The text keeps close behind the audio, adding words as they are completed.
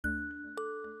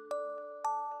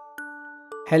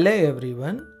Hello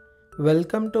everyone,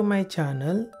 welcome to my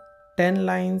channel 10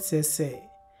 Lines Essay.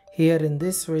 Here in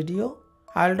this video,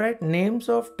 I'll write names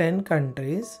of 10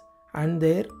 countries and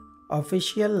their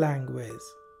official language.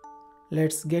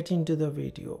 Let's get into the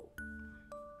video.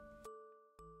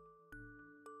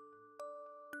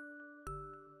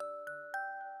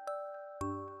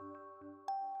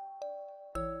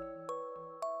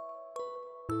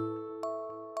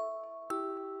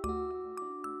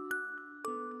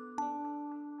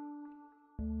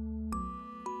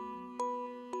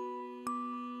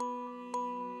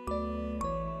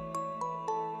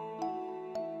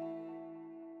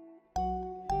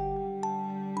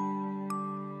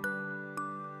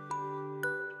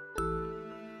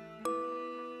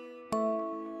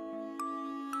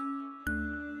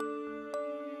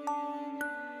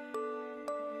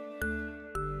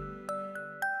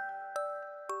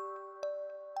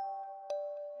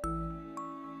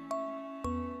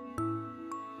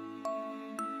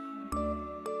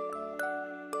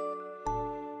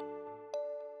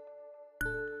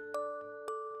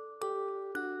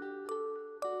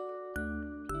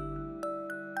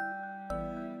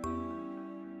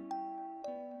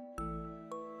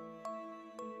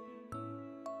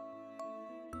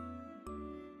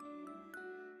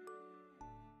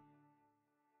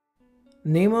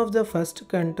 Name of the first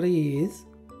country is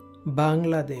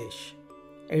Bangladesh.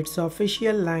 Its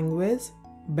official language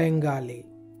Bengali.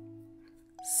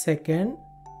 Second,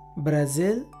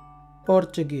 Brazil,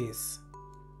 Portuguese.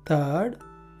 Third,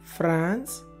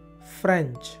 France,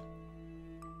 French.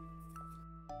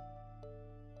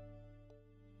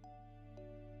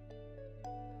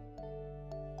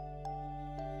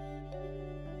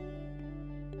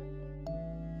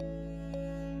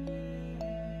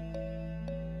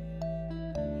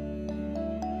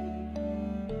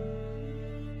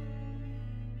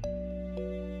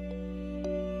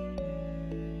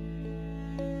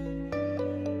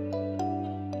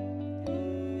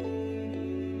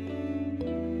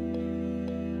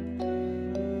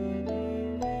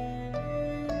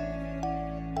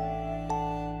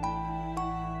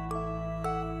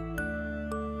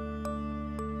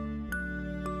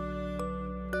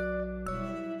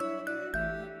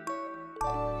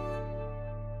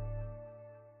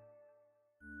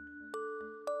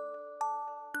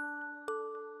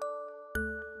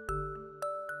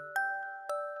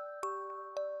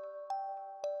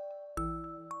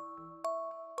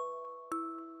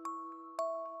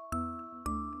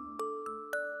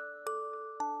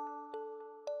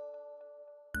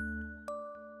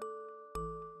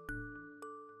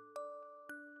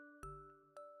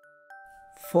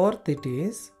 Fourth, it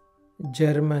is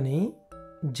Germany,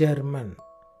 German.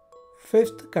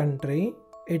 Fifth country,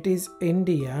 it is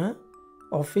India.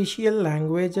 Official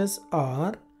languages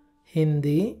are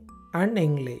Hindi and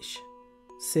English.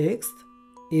 Sixth,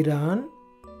 Iran,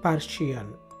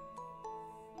 Persian.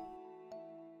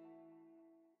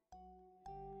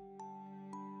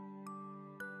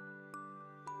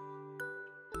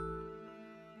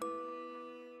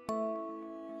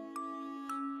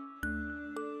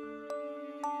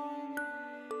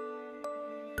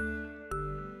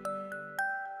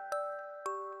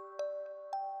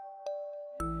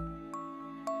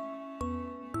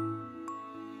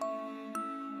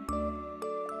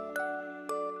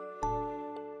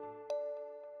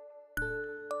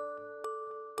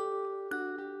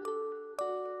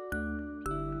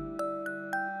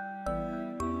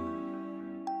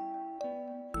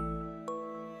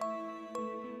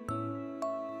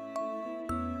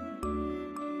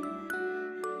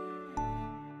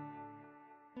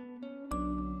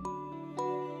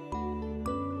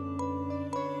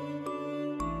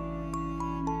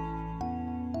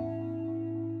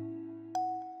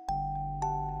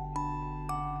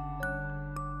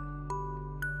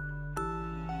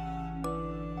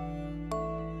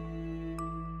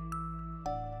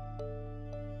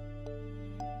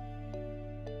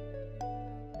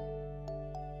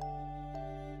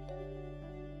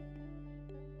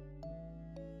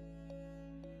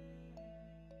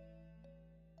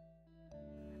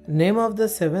 Name of the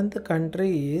seventh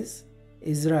country is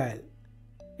Israel.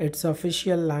 Its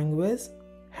official language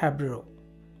Hebrew.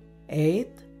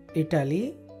 Eighth,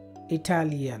 Italy,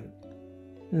 Italian.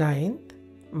 Ninth,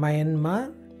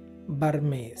 Myanmar,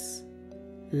 Burmese.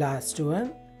 Last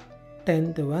one,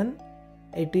 10th one,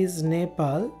 it is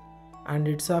Nepal and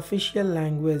its official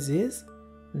language is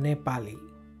Nepali.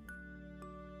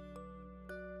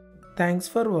 Thanks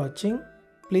for watching.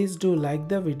 Please do like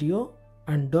the video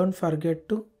and don't forget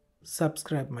to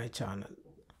subscribe my channel.